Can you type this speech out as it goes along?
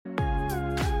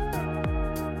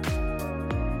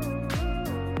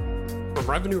From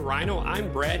Revenue Rhino,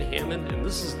 I'm Brad Hammond, and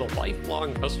this is the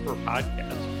Lifelong Customer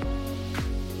Podcast.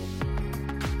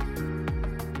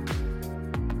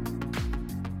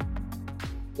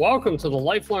 Welcome to the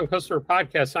Lifelong Customer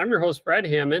Podcast. I'm your host, Brad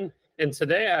Hammond, and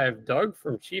today I have Doug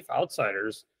from Chief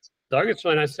Outsiders. Doug, it's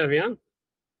really nice to have you on.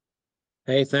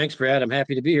 Hey, thanks, Brad. I'm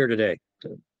happy to be here today.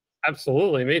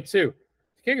 Absolutely, me too.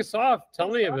 To kick us off, tell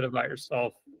me a bit about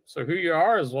yourself. So who you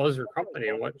are, as well as your company,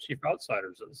 and what Chief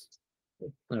Outsiders is.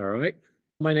 All right.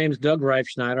 My name's Doug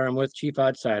Reifschneider. I'm with Chief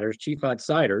Outsiders. Chief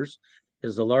Outsiders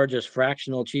is the largest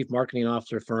fractional chief marketing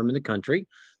officer firm in the country.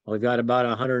 We've got about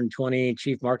 120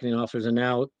 chief marketing officers and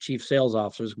now chief sales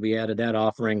officers. We added that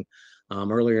offering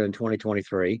earlier in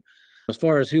 2023. As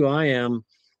far as who I am,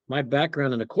 my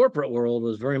background in the corporate world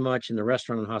was very much in the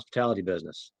restaurant and hospitality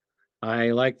business. I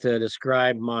like to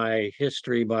describe my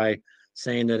history by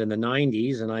saying that in the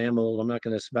 90s, and I am old, I'm not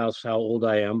going to espouse how old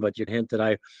I am, but you hint that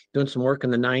I doing some work in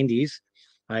the 90s.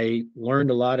 I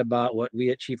learned a lot about what we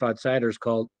at Chief Outsiders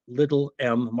call little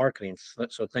m marketing.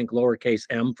 So think lowercase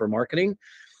m for marketing.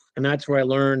 And that's where I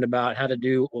learned about how to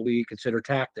do what we consider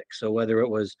tactics. So whether it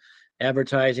was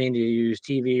advertising, do you use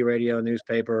TV, radio,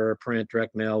 newspaper, print,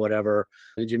 direct mail, whatever?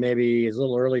 Did you maybe, it's a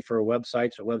little early for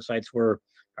websites, or websites were,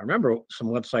 I remember some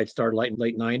websites started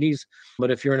late 90s,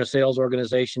 but if you're in a sales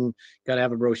organization, got to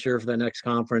have a brochure for the next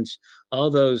conference.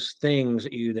 All those things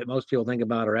that most people think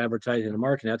about are advertising and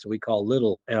marketing. That's what we call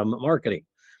little m marketing.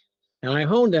 And I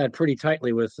honed that pretty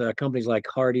tightly with companies like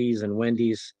Hardee's and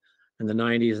Wendy's in the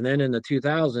 90s. And then in the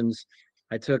 2000s,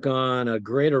 I took on a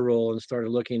greater role and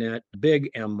started looking at big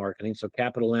M marketing. So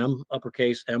capital M,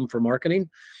 uppercase M for marketing,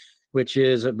 which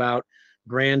is about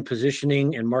brand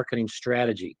positioning and marketing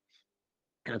strategy.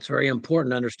 And it's very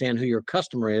important to understand who your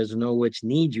customer is and know which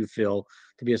need you fill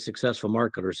to be a successful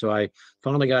marketer. So I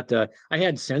finally I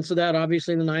had sense of that,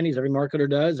 obviously, in the 90s. Every marketer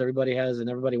does. Everybody has,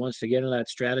 and everybody wants to get into that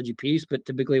strategy piece. But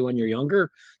typically when you're younger,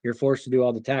 you're forced to do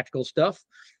all the tactical stuff.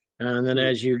 And then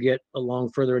as you get along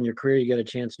further in your career, you get a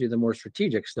chance to do the more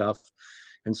strategic stuff.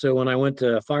 And so when I went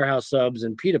to Firehouse Subs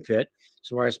and Pita Pit,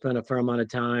 so where I spent a fair amount of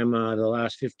time the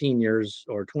last 15 years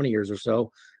or 20 years or so,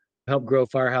 helped grow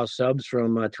Firehouse Subs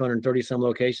from 230 some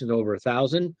locations to over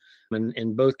 1,000. And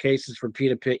in both cases for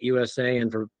Pita Pit USA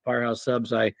and for Firehouse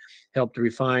Subs, I helped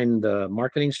refine the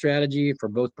marketing strategy for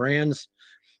both brands.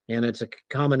 And it's a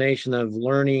combination of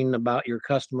learning about your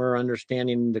customer,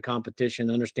 understanding the competition,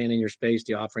 understanding your space,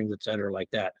 the offerings, et cetera, like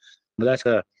that. But that's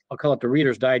I'll call it the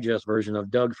Reader's Digest version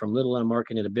of Doug from little M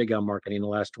marketing to big M marketing in the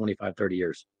last 25, 30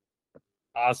 years.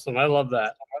 Awesome. I love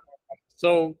that.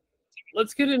 So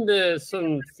let's get into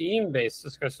some theme-based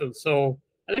discussions. So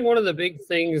I think one of the big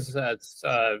things that's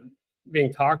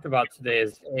being talked about today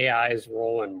is AI's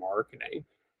role in marketing.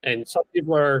 And some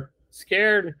people are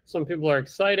scared, some people are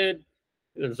excited.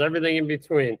 There's everything in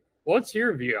between. What's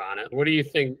your view on it? What do you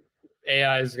think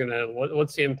AI is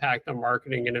what's the impact on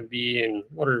marketing going to be? And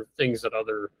what are things that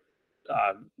other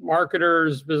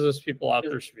marketers, business people out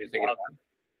there should be thinking about?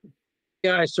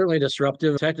 Yeah, it's certainly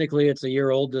disruptive. Technically, it's a year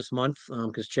old this month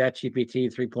because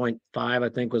ChatGPT 3.5, I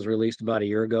think, was released about a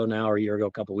year ago now, or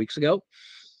a couple of weeks ago.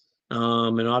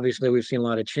 And obviously, we've seen a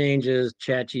lot of changes.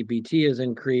 ChatGPT has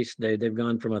increased. They've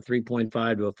gone from a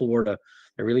 3.5 to a 4 to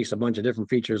they released a bunch of different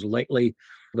features lately.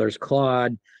 There's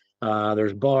Claude,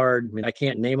 there's Bard. I mean, I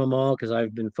can't name them all because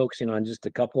I've been focusing on just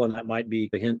a couple, and that might be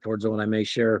a hint towards the one I may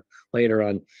share later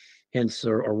on hints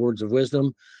or words of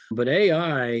wisdom. But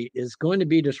AI is going to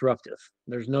be disruptive.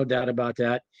 There's no doubt about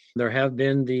that. There have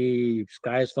been the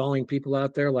sky is falling people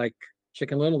out there like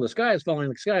Chicken Little. The sky is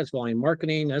falling,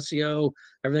 marketing, SEO,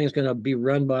 everything's going to be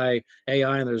run by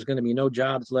AI and there's going to be no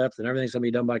jobs left and everything's going to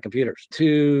be done by computers.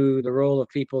 To the role of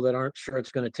people that aren't sure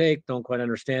it's going to take, don't quite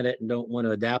understand it and don't want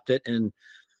to adapt it. And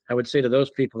I would say to those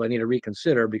people, I need to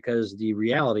reconsider because the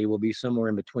reality will be somewhere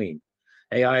in between.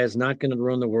 AI is not going to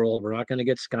ruin the world. We're not going to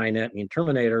get Skynet. I mean,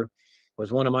 Terminator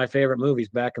was one of my favorite movies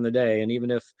back in the day. And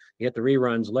even if you get the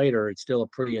reruns later, it's still a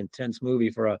pretty intense movie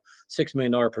for a $6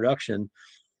 million production.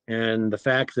 And the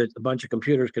fact that a bunch of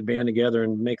computers could band together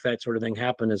and make that sort of thing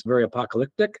happen is very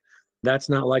apocalyptic. That's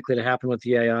not likely to happen with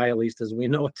the AI, at least as we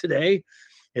know it today.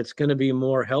 It's going to be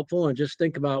more helpful. And just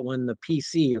think about when the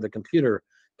PC or the computer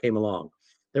came along.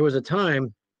 There was a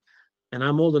time, and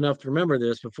I'm old enough to remember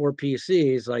this, before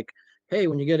PCs, like, hey,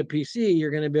 when you get a PC,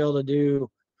 you're going to be able to do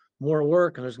more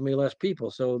work and there's going to be less people.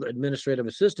 So the administrative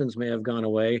assistants may have gone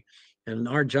away and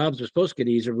our jobs are supposed to get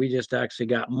easier. We just actually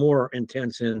got more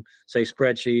intense in, say,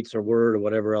 spreadsheets or Word or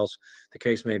whatever else the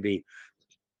case may be.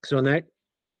 So in that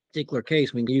particular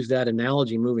case, we can use that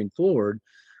analogy moving forward.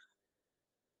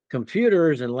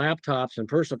 Computers and laptops and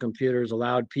personal computers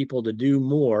allowed people to do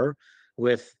more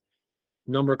with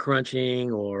number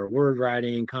crunching or word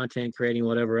writing, content creating,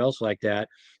 whatever else like that.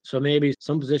 So maybe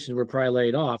some positions were probably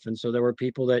laid off. And so there were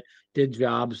people that did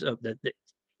jobs that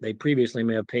they previously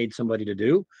may have paid somebody to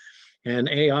do. And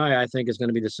AI, I think, is going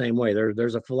to be the same way.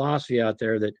 There's a philosophy out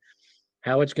there that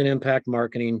how it's going to impact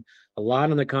marketing, a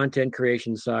lot on the content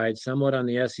creation side, somewhat on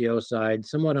the SEO side,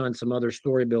 somewhat on some other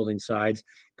story building sides,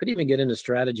 could even get into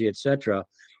strategy, etc.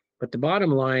 But the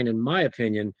bottom line, in my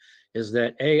opinion, is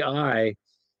that AI,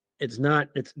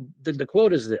 the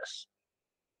quote is this: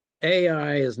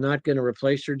 AI is not going to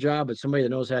replace your job, but somebody that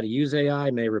knows how to use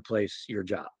AI may replace your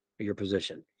job or your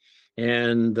position.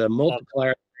 And the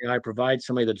multiplier AI provides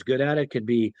somebody that's good at it could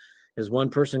be, is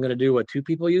one person going to do what two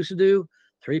people used to do?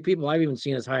 Three people? I've even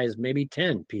seen as high as maybe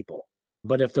 10 people.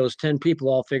 But if those 10 people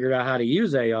all figured out how to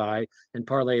use AI and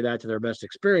parlay that to their best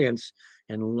experience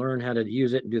and learn how to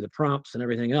use it and do the prompts and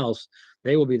everything else,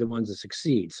 they will be the ones that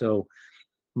succeed. So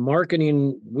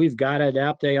marketing, we've got to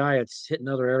adapt AI. It's hitting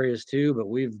other areas too, but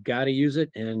we've got to use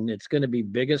it. And it's going to be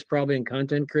biggest probably in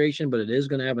content creation, but it is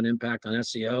going to have an impact on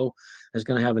SEO. It's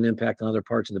going to have an impact on other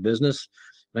parts of the business.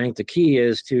 I think the key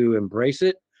is to embrace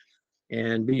it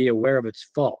and be aware of its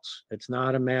faults. It's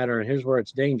not a matter, and here's where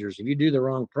it's dangerous. If you do the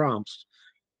wrong prompts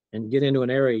and get into an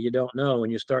area you don't know,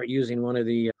 and you start using one of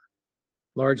the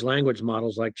large language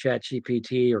models like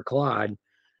ChatGPT or Claude,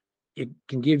 it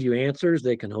can give you answers.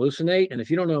 They can hallucinate. And if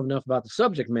you don't know enough about the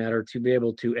subject matter to be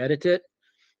able to edit it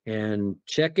and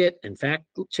check it and fact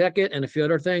check it and a few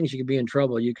other things, you could be in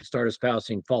trouble. You could start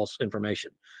espousing false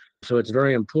information. So it's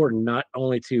very important not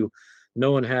only to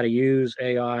knowing how to use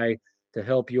AI to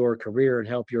help your career and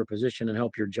help your position and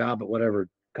help your job at whatever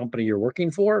company you're working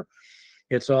for.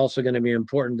 It's also going to be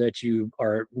important that you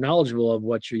are knowledgeable of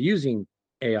what you're using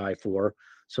AI for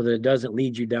so that it doesn't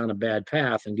lead you down a bad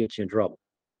path and get you in trouble.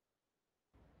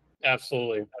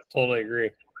 Absolutely. I totally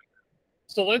agree.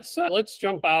 So let's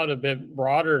jump out a bit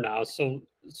broader now. So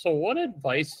what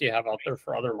advice do you have out there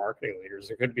for other marketing leaders?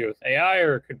 It could be with AI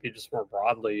or it could be just more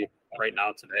broadly right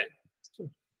now today.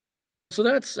 So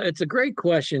it's a great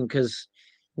question, because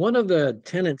one of the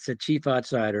tenets at Chief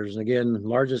Outsiders, and again,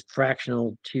 largest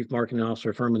fractional chief marketing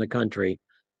officer firm in the country,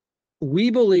 we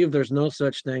believe there's no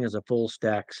such thing as a full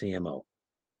stack CMO.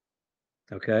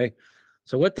 Okay.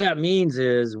 So what that means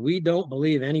is we don't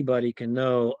believe anybody can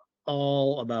know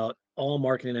all about all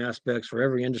marketing aspects for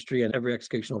every industry and every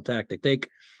executional tactic. Take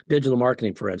digital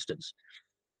marketing, for instance.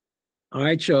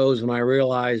 I chose when I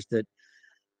realized that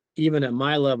even at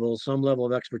my level, some level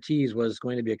of expertise was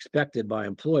going to be expected by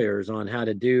employers on how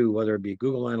to do, whether it be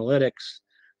Google Analytics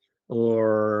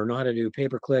or know how to do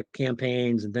pay-per-click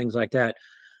campaigns and things like that.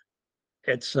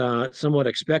 It's somewhat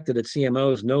expected that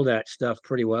CMOs know that stuff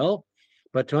pretty well.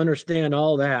 But to understand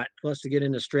all that, plus to get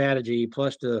into strategy,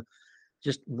 plus to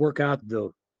just work out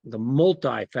the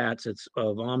multi facets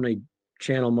of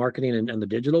omni-channel marketing and the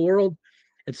digital world,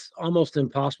 it's almost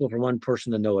impossible for one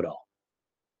person to know it all.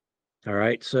 All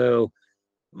right. So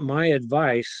my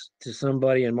advice to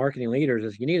somebody in marketing leaders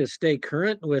is you need to stay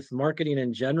current with marketing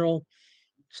in general,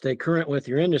 stay current with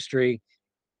your industry,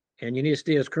 and you need to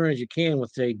stay as current as you can with,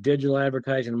 say, digital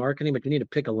advertising and marketing, but you need to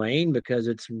pick a lane because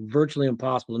it's virtually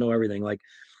impossible to know everything. Like,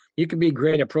 you can be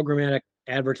great at programmatic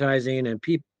advertising and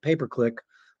pay-per-click,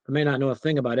 but may not know a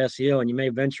thing about SEO, and you may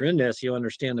venture into SEO,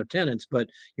 understand their tenets, but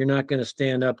you're not going to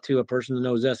stand up to a person that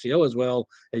knows SEO as well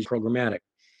as programmatic.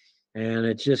 And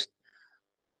it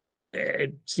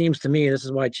seems to me this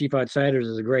is why Chief Outsiders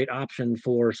is a great option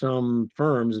for some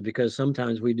firms, because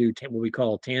sometimes we do what we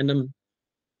call tandem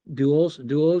duos.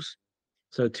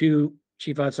 So two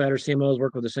Chief Outsider CMOs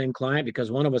work with the same client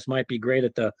because one of us might be great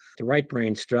at the right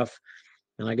brain stuff,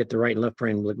 and I get the right and left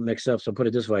brain mixed up. So put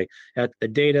it this way: at the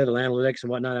data, the analytics, and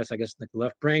whatnot, that's, I guess, the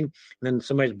left brain. And then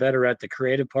somebody's better at the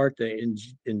creative part to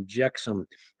inject some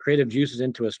creative juices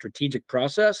into a strategic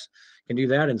process, can do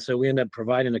that. And so we end up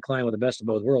providing the client with the best of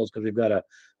both worlds, because we've got a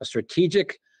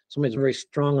strategic, somebody's very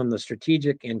strong on the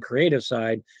strategic and creative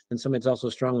side, and somebody's also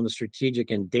strong on the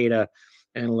strategic and data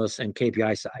analysts and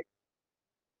KPI side.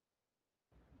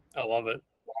 I love it.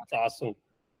 That's awesome.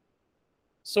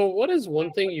 So what is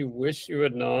one thing you wish you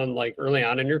had known like early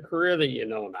on in your career that you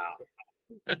know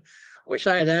now? Wish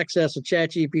I had access to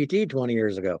ChatGPT 20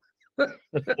 years ago.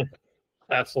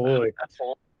 Absolutely.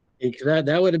 Because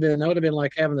that would have been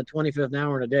like having the 25th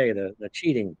hour in a day, the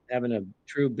cheating, having a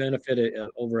true benefit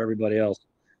over everybody else.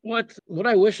 What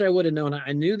I wish I would have known,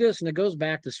 I knew this, and it goes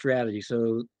back to strategy.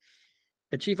 So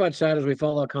at Chief Outsiders, we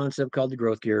follow a concept called the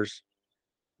growth gears.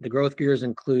 The growth gears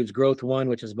includes growth one,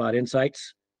 which is about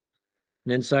insights,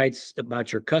 and insights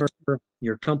about your customer,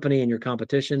 your company, and your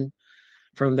competition.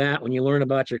 From that, when you learn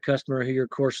about your customer, who your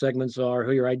core segments are,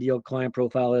 who your ideal client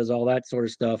profile is, all that sort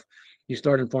of stuff, you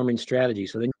start informing strategy.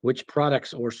 So then which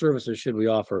products or services should we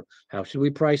offer? How should we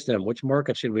price them? Which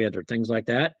market should we enter? Things like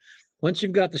that. Once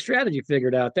you've got the strategy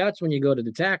figured out, that's when you go to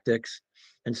the tactics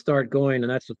and start going.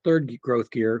 And that's the third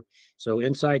growth gear. So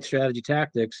insight, strategy,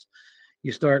 tactics.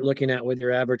 You start looking at with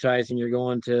your advertising, you're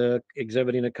going to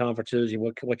exhibiting at conferences,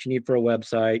 what you need for a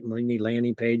website, you need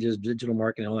landing pages, digital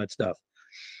marketing, all that stuff.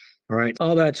 All right.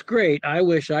 Oh, that's great. I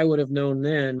wish I would have known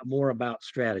then more about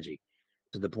strategy.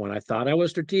 To the point I thought I was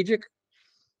strategic,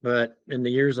 but in the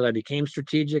years that I became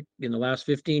strategic in the last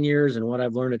 15 years and what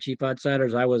I've learned at Chief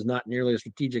Outsiders, I was not nearly as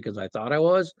strategic as I thought I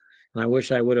was. And I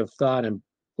wish I would have thought and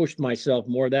pushed myself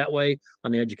more that way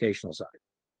on the educational side.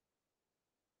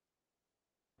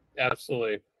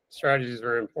 Absolutely. Strategy is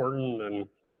very important, and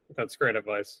that's great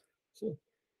advice.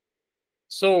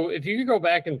 So if you could go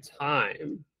back in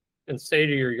time and say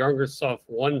to your younger self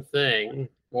one thing,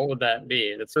 what would that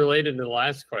be? And it's related to the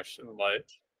last question, but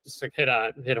just to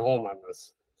hit home on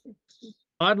this.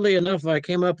 Oddly enough, I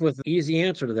came up with an easy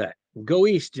answer to that. Go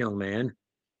east, young man.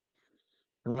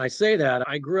 And when I say that,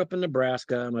 I grew up in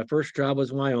Nebraska. My first job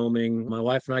was in Wyoming. My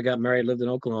wife and I got married, lived in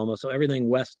Oklahoma. So everything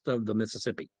west of the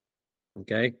Mississippi.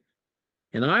 Okay.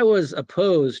 And I was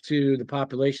opposed to the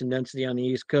population density on the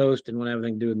East Coast and want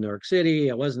everything to do with New York City.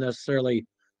 I wasn't necessarily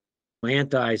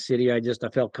anti-city. I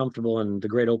felt comfortable in the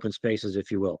great open spaces,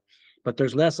 if you will. But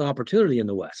there's less opportunity in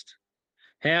the West.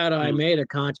 Had I made a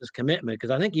conscious commitment,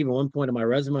 because I think even one point in my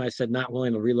resume, I said not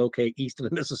willing to relocate east of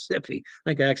the Mississippi.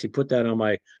 I think I actually put that on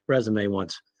my resume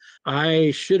once.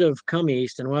 I should have come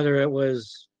east, and whether it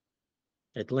was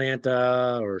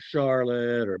Atlanta or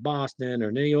Charlotte or Boston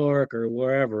or New York or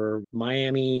wherever,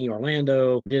 Miami,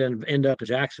 Orlando, didn't end up in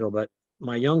Jacksonville. But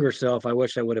my younger self, I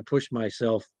wish I would have pushed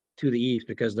myself to the east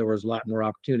because there was a lot more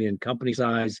opportunity in company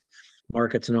size,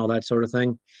 markets, and all that sort of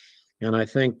thing. And I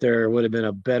think there would have been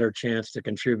a better chance to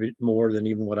contribute more than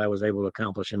even what I was able to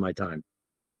accomplish in my time.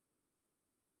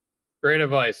 Great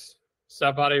advice.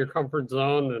 Step out of your comfort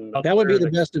zone. And that would be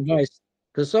the best advice.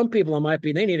 Because some people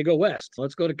they need to go west.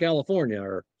 Let's go to California,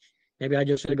 or maybe I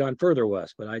just should have gone further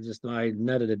west, but I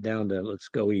netted it down to let's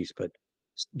go east. But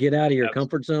get out of your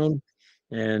comfort zone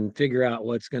and figure out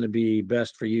what's going to be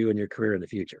best for you and your career in the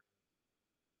future.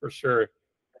 For sure.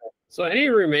 So any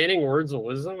remaining words of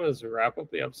wisdom as we wrap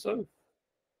up the episode?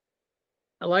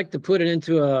 I like to put it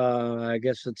into I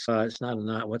guess it's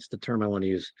not, what's the term I want to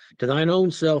use? To thine own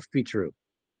self be true.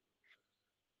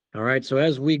 All right. So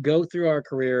as we go through our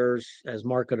careers as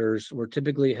marketers, we're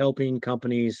typically helping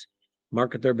companies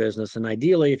market their business. And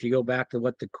ideally, if you go back to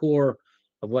what the core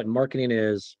of what marketing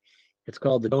is, it's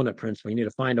called the donut principle. You need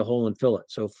to find a hole and fill it.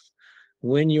 So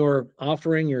when you're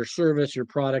offering your service, your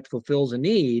product fulfills a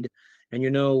need, and you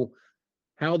know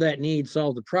how that need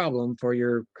solves the problem for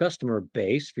your customer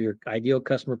base, for your ideal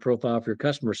customer profile, for your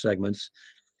customer segments,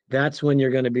 that's when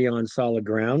you're going to be on solid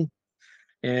ground.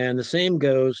 And the same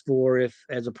goes for if,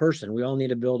 as a person, we all need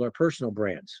to build our personal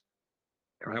brands.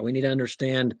 All right, we need to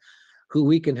understand who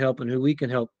we can help and who we can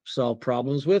help solve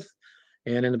problems with.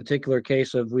 And in the particular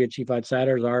case of we at Chief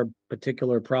Outsiders, our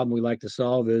particular problem we like to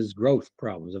solve is growth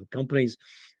problems. If a company's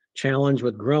challenged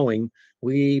with growing,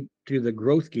 we do the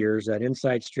growth gears, that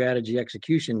insight, strategy,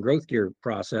 execution, growth gear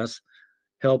process,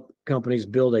 help companies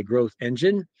build a growth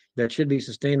engine that should be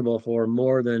sustainable for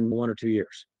more than 1 or 2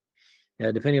 years.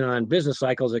 Depending on business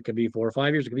cycles, it could be 4 or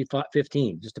 5 years, it could be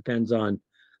 15, just depends on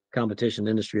competition,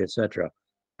 industry, etc.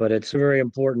 But it's very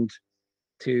important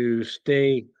to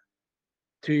stay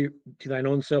to thine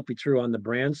own self be true on the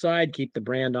brand side, keep the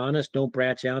brand honest, don't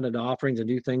branch out into offerings and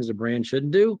do things the brand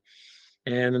shouldn't do.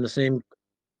 And then the same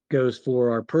goes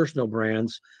for our personal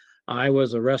brands. I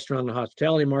was a restaurant and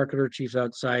hospitality marketer. Chief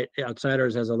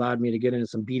Outsiders has allowed me to get into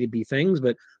some B2B things,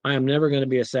 but I am never going to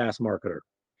be a SaaS marketer.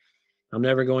 I'm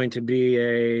never going to be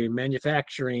a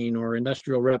manufacturing or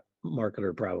industrial rep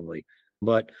marketer, probably.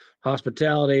 But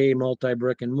hospitality,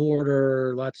 multi-brick and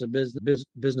mortar, lots of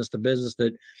business to business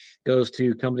that goes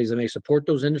to companies that may support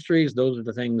those industries. Those are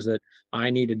the things that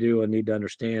I need to do and need to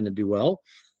understand and do well,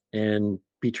 and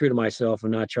be true to myself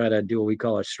and not try to do what we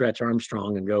call a stretch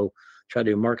Armstrong and go try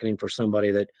to do marketing for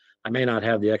somebody that I may not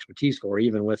have the expertise for,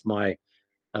 even with my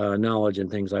knowledge and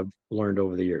things I've learned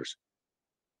over the years.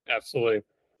 Absolutely.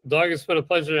 Doug, it's been a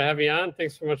pleasure to have you on.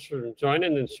 Thanks so much for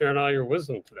joining and sharing all your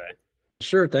wisdom today.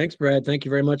 Sure. Thanks, Brad. Thank you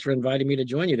very much for inviting me to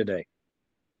join you today.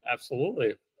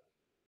 Absolutely.